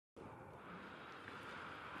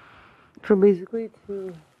So basically,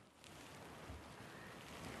 to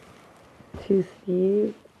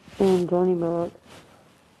Steve and Johnny Mac,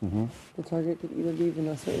 the target could either be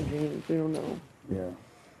Vanessa or James. We don't know. Yeah.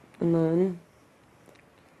 And then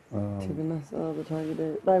to Vanessa, the target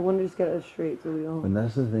is. I want to just get it straight so we don't.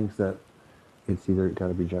 Vanessa thinks that it's either got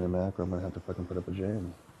to be Johnny Mac or I'm gonna have to fucking put up with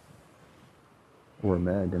James. Or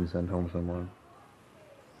Meg and send home someone.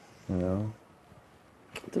 You know?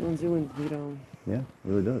 The ones who wins veto. Yeah, it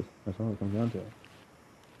really does. That's all it comes down to.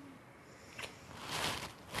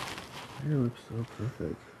 Your lips so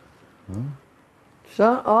perfect. Huh?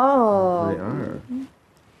 Shut up! They are.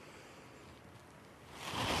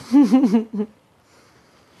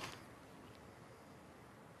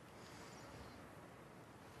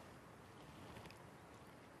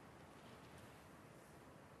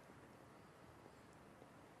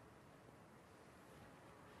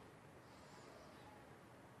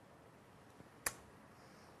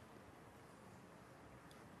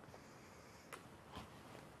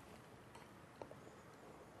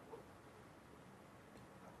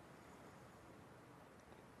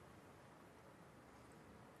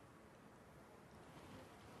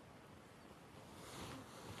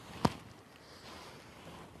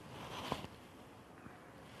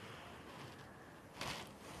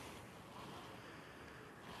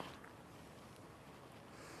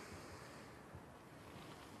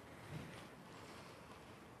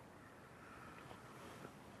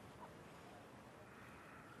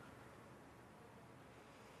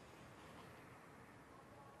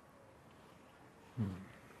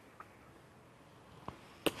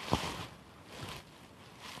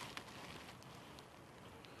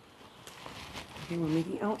 Okay, we're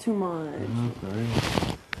making out too much. Oh, sorry.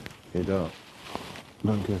 Hey, don't.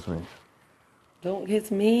 Don't kiss me. Don't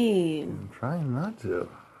kiss me. I'm trying not to.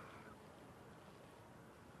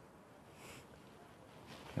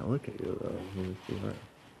 Can't look at you though. You just be right.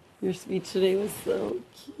 Your speech today was so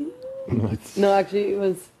cute. No, actually, it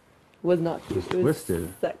was not cute. It was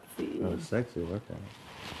twisted. Sexy. Oh, it's sexy. Okay.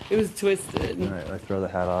 It was twisted. All right, let's throw the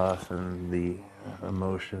hat off and the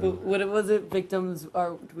emotion. But what was it? Victims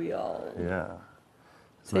aren't we all? Yeah.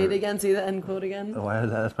 Say it again. Say the end quote again. Why is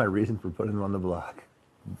that? That's my reason for putting him on the block.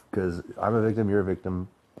 Because I'm a victim, you're a victim.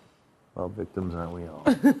 Well, victims aren't we all?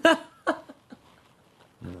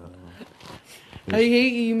 No. I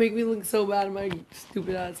hate you. You make me look so bad in my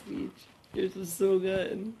stupid ass speech. Yours was so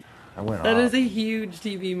good. I went That off. is a huge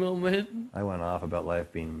TV moment. I went off about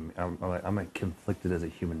life being. I'm like conflicted as a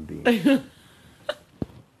human being.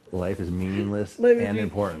 Life is meaningless and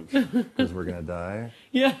important because we're gonna die.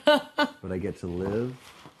 Yeah. But I get to live.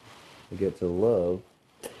 I get to love.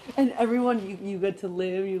 And everyone, you get to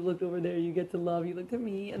live. You looked over there. You get to love. You looked at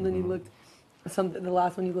me, and then you looked something. The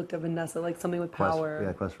last one you looked at Vanessa, like something with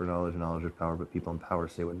power. Quest for knowledge. Knowledge is power. But people in power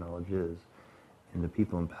say what knowledge is, and the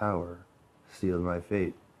people in power sealed my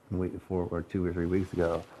fate. Wait, 4 or 2 or 3 weeks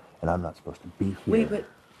ago, and I'm not supposed to be here. Wait, but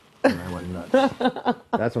and I went nuts.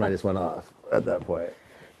 That's when I just went off at that point.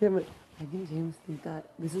 yeah, but Meg and James think that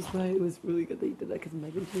this is why it was really good that you did that, because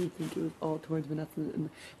Meg and James think it was all towards Vanessa. And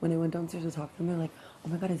when I went downstairs to talk to them, they're like, "Oh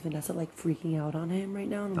my God, is Vanessa like freaking out on him right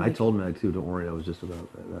now?" And I'm I like, told Meg too. Don't worry, I was just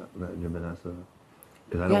about that Vanessa,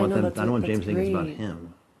 because I Yeah, I don't know, want them. that's I don't want great. James thinking it's about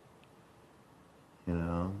him. You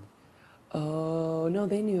know. "Oh no,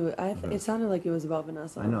 they knew." It sounded like it was about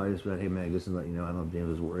Vanessa. I know. I just said, "Hey Meg, just to let you know, I don't know if James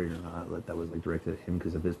was worried or not. Like that was like directed at him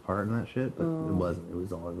because of his part in that shit, but it wasn't. It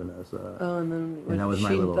was all Vanessa." Oh, and then And that was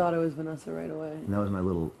my she little- thought it was Vanessa right away. And that was my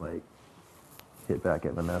little like hit back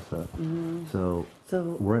at Vanessa. So So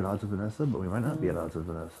we're at odds with Vanessa, but we might not be at odds with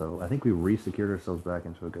Vanessa. So I think we re-secured ourselves back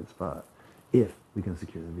into a good spot if we can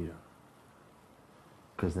secure the veto.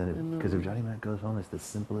 Because if Johnny Mac goes home, it's the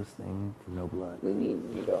simplest thing for no blood. we need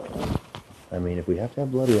veto. I mean, if we have to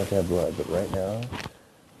have blood, we have to have blood. But right now,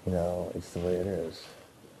 you know, it's the way it is.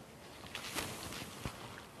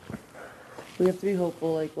 We have to be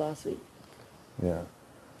hopeful, like last week. Yeah.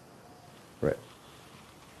 Right.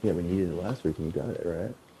 Yeah, we needed it last week and you got it,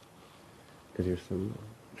 right? Because you're so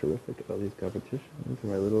terrific at all these competitions.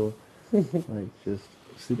 My little, like, just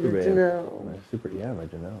super Your babe. Janelle. My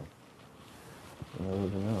Janelle. My little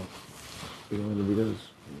Janelle. You're going to be those.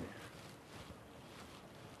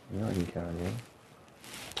 You know I can count on you.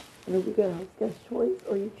 And if we get a house guest choice,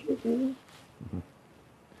 or you choose me.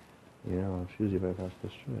 You know, I'll choose you if I pass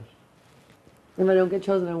this choice. If I don't get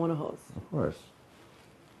chosen, I want a host. Of course.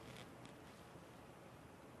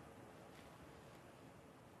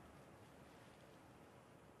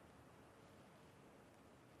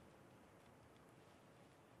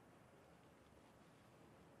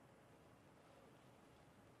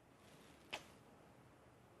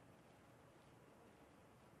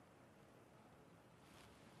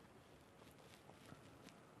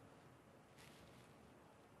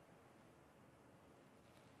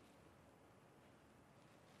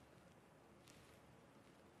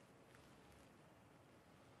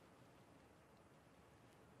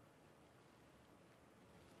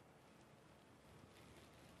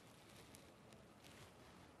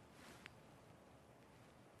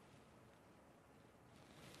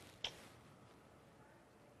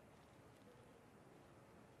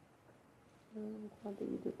 I'm glad that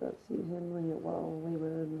you did that. See handling it well, way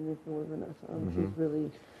better than if it were Vanessa. Mhm. She's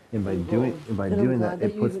really. And by involved. And I'm doing glad that,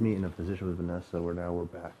 it you puts even- me in a position with Vanessa where now we're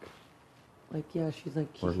back. Like, yeah, she's like,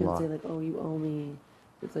 she We're can't say locked. like, oh, you owe me.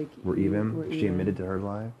 It's like We're even. We're She even. admitted to her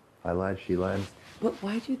lie. I lied. She lied. But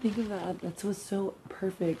why'd you think of that? That was so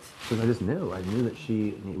perfect. Because I just knew. I knew that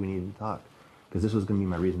we needed to talk. Because this was going to be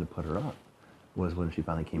my reason to put her up. Was when she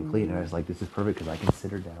finally came clean. And I was like, this is perfect because I can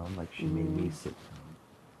sit her down like she made me sit down.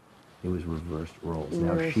 It was reversed roles.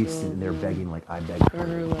 Now she's sitting there begging like I begged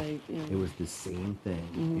her. Like, yeah. It was the same thing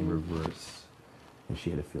in reverse. And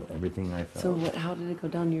she had to feel everything I felt. So how did it go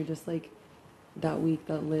down? You're just like, that week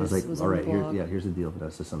that Liz I was like, was all on right, the block. here's the deal,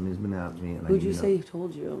 Vanessa. Something's been at me. And Who'd you say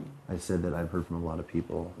told you? I said that I've heard from a lot of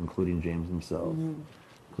people, including James himself,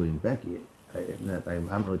 including Becky. I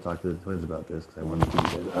haven't really talked to the twins about this because I wanted to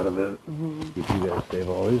keep you guys out of it. Keep you guys safe.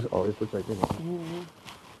 Always protect me.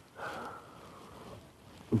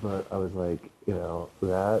 But I was like,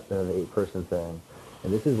 that and the 8-person thing.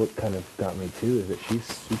 And this is what kind of got me too, is that she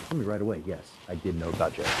told me right away, yes, I did know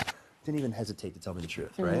about Jay. Didn't even hesitate to tell me the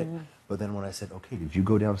truth, right? But then when I said, okay, did you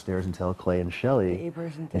go downstairs and tell Clay and Shelly? The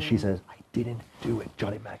 8-person And she thing. says, I didn't do it.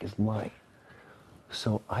 Johnny Mac is lying.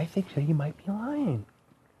 So I think he might be lying.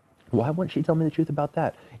 Why wouldn't she tell me the truth about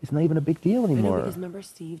that? It's not even a big deal I know, anymore. because remember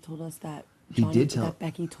Steve told us that that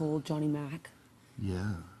Becky told Johnny Mac.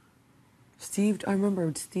 Yeah. I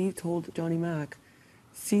remember Steve told Johnny Mac.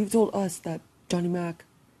 Steve told us that Johnny Mac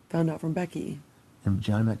found out from Becky. And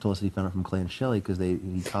Johnny Mac told us that he found out from Clay and Shelly because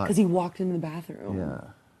Because he walked into the bathroom. Yeah.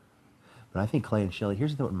 But I think Clay and Shelly,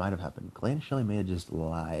 here's what might have happened. Clay and Shelly may have just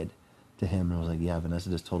lied to him and was like, yeah, Vanessa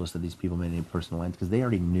just told us that these people made any personal lines because they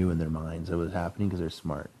already knew in their minds it was happening because they're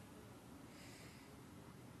smart.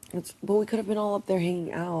 But we could have been all up there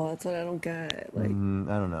hanging out. That's what I don't get. Like, I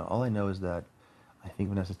don't know. All I know is that I think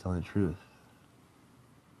Vanessa's telling the truth.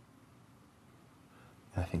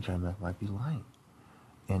 And I think Johnny Mac might be lying.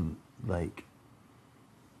 And,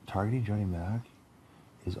 targeting Johnny Mac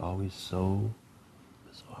is always so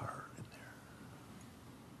bizarre in there.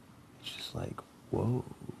 It's just like, whoa,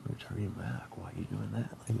 you're targeting Mac. Why are you doing that?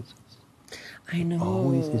 I know.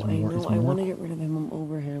 Always is more. I want to get rid of him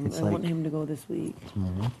over him. I want him to go this week. It's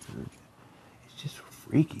more. It's just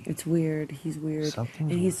freaky. It's weird. He's weird.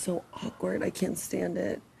 Something's and he's so awkward. I can't stand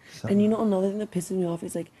it. Something. And another thing that pisses me off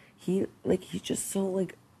is he's just so We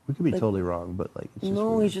could be totally wrong, but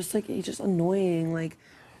it's just weird. he's just annoying.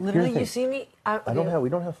 Literally, you see me. We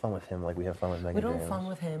don't have fun with him like we have fun with Megan We don't James. have fun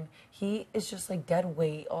with him. He is just dead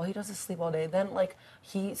weight. All he does is sleep all day. Then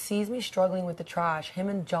he sees me struggling with the trash. Him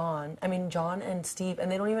and John and Steve,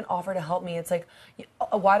 and they don't even offer to help me. It's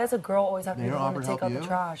why does a girl always have to be the one to take out the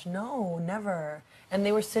trash? No, never. And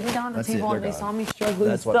they were sitting down at the table and they saw me struggling.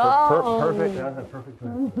 That's what perfect. That's a perfect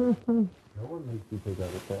time. No one makes you take out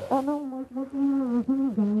the trash.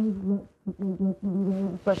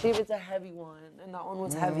 Especially if it's a heavy one, and that one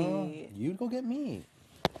was heavy. You'd go get me.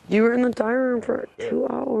 You were in the dining room for 2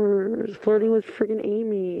 hours, flirting with freaking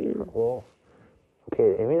Amy. Well,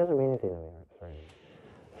 okay, Amy doesn't mean anything to me. Sorry.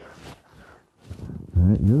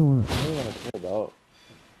 Alright, you're the one I care about.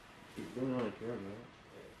 You're the one I care about.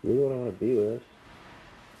 You're the one I want to be with.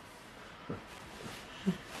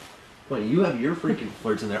 Well, you have your freaking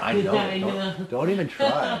flirts in there. I know. Don't even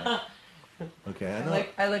try. Okay, I know.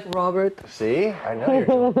 I like Robert. See? I know you're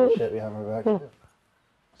doing bullshit behind my back, too.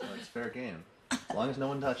 So it's fair game. As long as no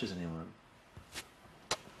one touches anyone.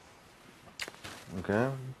 Okay?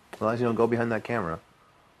 As long as you don't go behind that camera.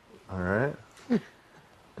 Alright?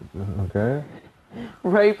 Okay?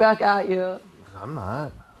 Right back at you. I'm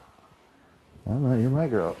not. You're my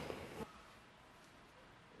girl.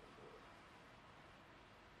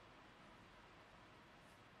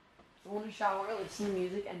 I want to shower, listen to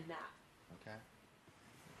music, and nap. Okay.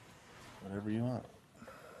 Whatever you want.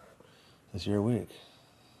 It's your week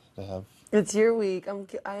to have. It's your week.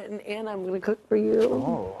 And I'm gonna cook for you.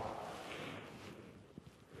 Oh.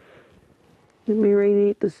 You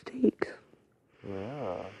marinate the steaks.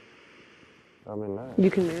 Yeah. I mean, nice.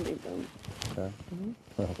 You can marinate them. Okay.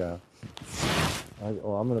 Okay.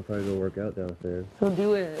 I'm gonna probably go work out downstairs. So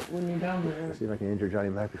do it when you're down there. See if I can injure Johnny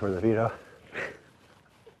Mac before the veto.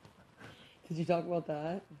 Did you talk about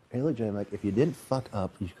that? Hey, look, Johnny Mac, if you didn't fuck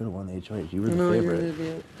up, you could have won the HOH. You were the No, favorite. you're an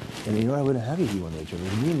idiot. And you know what I would have had if you won the HOH? It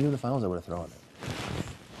was me and you in the finals I would have thrown it.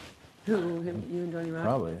 Who? Him? You and Johnny Mac?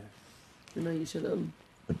 Probably. No, you should have.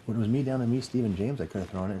 But when it was me down to me, Steve, and James, I could have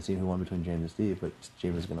thrown it and seen who won between James and Steve, but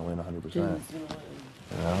James is going to win 100%. James. You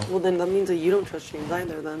know? Well, then that means that you don't trust James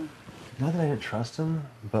either, then. Not that I didn't trust him,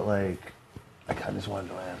 but I kind of just wanted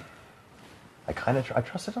to win. I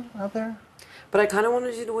trusted him out there. But I kind of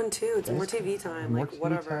wanted you to win too. It's more It's TV time, more like TV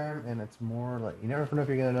whatever. time, and it's more like you never know if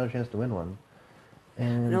you're gonna have another chance to win one. You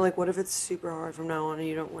And know, like what if it's super hard from now on and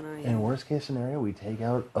you don't win anything? in worst case scenario, we take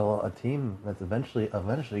out a team that's eventually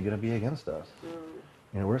gonna be against us.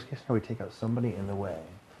 In worst case scenario, we take out somebody in the way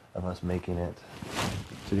of us making it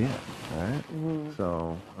to the end. All right.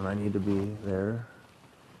 So, and I need to be there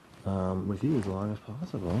with you as long as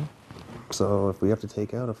possible. So if we have to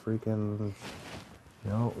take out a freaking,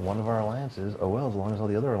 one of our alliances, oh well, as long as all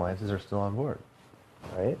the other alliances are still on board,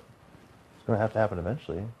 right? It's going to have to happen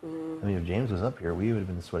eventually. I mean, if James was up here, we would have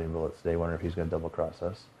been sweating bullets today, wondering if he's going to double cross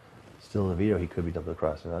us. Still in the video, he could be double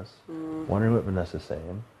crossing us. Wondering what Vanessa's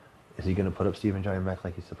saying. Is he going to put up Steve and Johnny back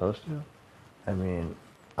like he's supposed to? I mean,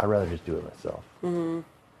 I'd rather just do it myself. And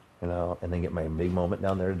then get my big moment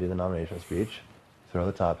down there to do the nomination speech, throw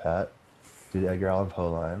the top hat, do the Edgar Allan Poe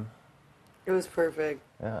line. It was perfect.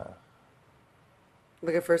 Yeah.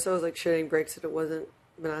 Like at first I was like shitting bricks that it wasn't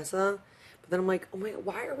Vanessa. But then I'm like, oh my God,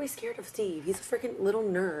 why are we scared of Steve? He's a freaking little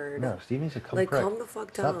nerd. No, Steve needs to come like, correct. calm the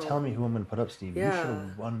fuck down. Stop telling me who I'm going to put up, Steve. Yeah. You should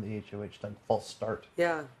have won the HOH done false start.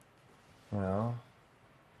 Yeah.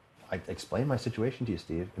 I explained my situation to you,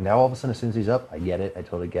 Steve. And now all of a sudden, as soon as he's up, I get it. I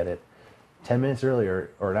totally get it. 10 minutes earlier,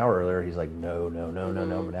 or an hour earlier, he's like, no.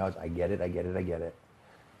 But now it's, I get it.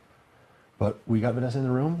 But we got Vanessa in the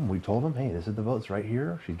room. We told him, hey, this is the votes right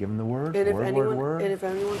here. She's given the word. And word. And if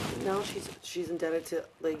anyone, now she's indebted to,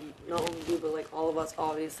 like, not only you, but, like, all of us,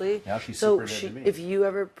 obviously. Now she's so super indebted to me.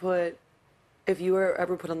 if you were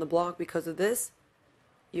ever put on the block because of this,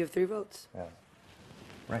 you have 3 votes. Yeah.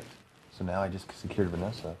 Right. So now I just secured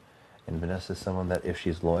Vanessa. And Vanessa's someone that if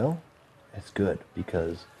she's loyal, it's good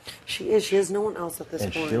because... She is. She has no one else at this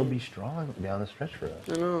point. And she'll be strong down the stretch for us.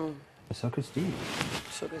 I know. And so could Steve.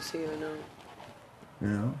 So could Steve, I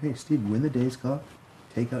know. Hey, Steve, win the Days Cup.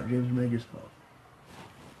 Take out James Mager's cup.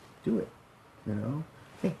 Do it.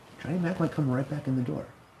 Hey, Johnny Mac might come right back in the door.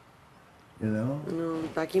 No,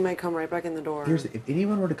 Becky might come right back in the door. If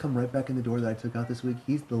anyone were to come right back in the door that I took out this week,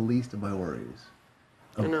 he's the least of my worries.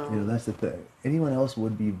 I know. That's the thing. Anyone else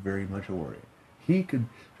would be very much a worry. He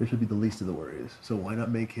should be the least of the worries. So why not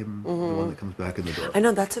make him the one that comes back in the door? I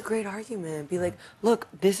know, that's a great argument. Be like, look,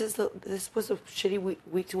 this was a shitty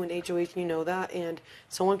week to win HOH, and you know that, and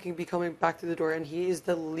someone can be coming back through the door, and he is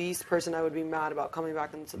the least person I would be mad about coming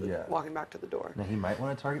back walking back to the door. Now he might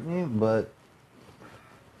want to target me, but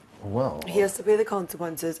well, he has to pay the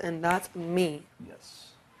consequences, and that's me.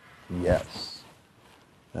 Yes.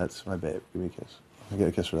 That's my babe. Give me a kiss. I get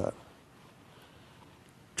a kiss for that.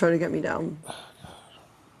 Try to get me down.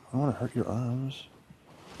 I don't want to hurt your arms.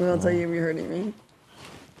 Well, I'll tell you if you're hurting me.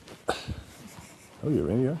 Oh, you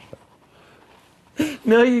really are.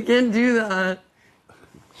 No, you can't do that.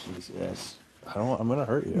 Jesus. I'm going to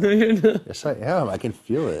hurt you. No, you're not. Yes, I am. I can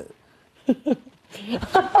feel it.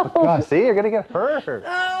 Oh, God, see? You're going to get hurt.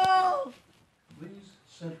 Oh! Please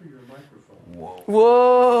center your microphone. Whoa.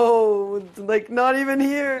 Whoa! It's like not even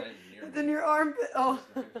here. It's in your armpit. Oh.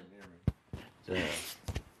 Yeah.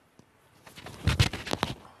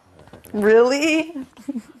 Really?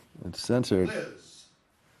 It's censored. Liz,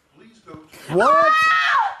 please go to... What?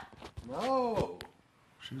 No.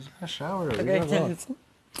 She was going to shower. Leave Okay, her alone. yes.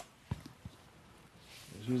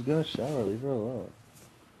 She was going to shower. Leave her alone.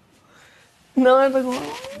 No, I'm like,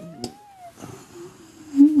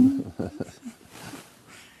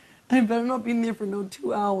 I better not be in there for no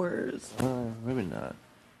 2 hours. Maybe not.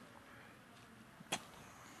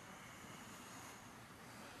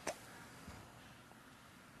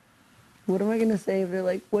 What am I gonna say if they're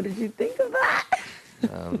like, what did you think of that?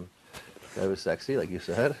 That was sexy, like you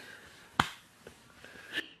said.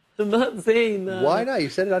 I'm not saying that. Why not? You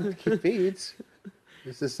said it on feeds.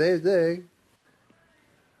 It's the same thing.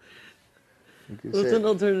 What's an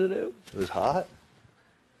alternative? It was hot?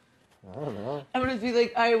 I don't know. I'm gonna be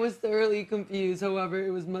like, I was thoroughly confused. However,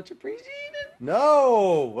 it was much appreciated.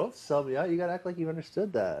 No! Well, sell me out. You gotta act like you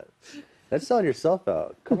understood that. That's selling yourself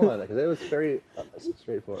out. Come on, because it was very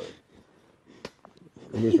straightforward.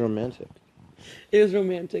 It was romantic. It was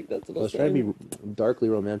romantic. That's what I was trying to be darkly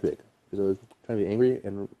romantic because I was trying to be angry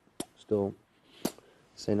and still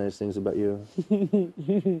say nice things about you,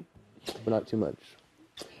 but not too much.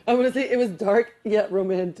 I'm gonna say it was dark yet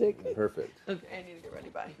romantic. Perfect. Okay, I need to get ready.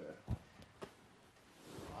 Bye.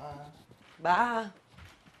 Bye.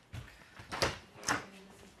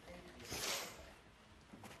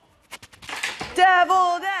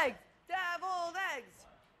 Deviled eggs! Deviled eggs!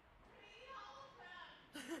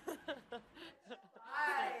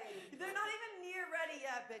 They're not even near ready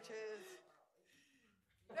yet, bitches.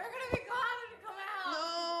 They're gonna be gone when you come out.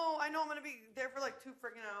 No, I know I'm gonna to be there for like 2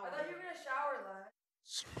 freaking hours. I thought you were gonna shower that.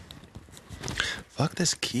 Fuck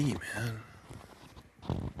this key, man.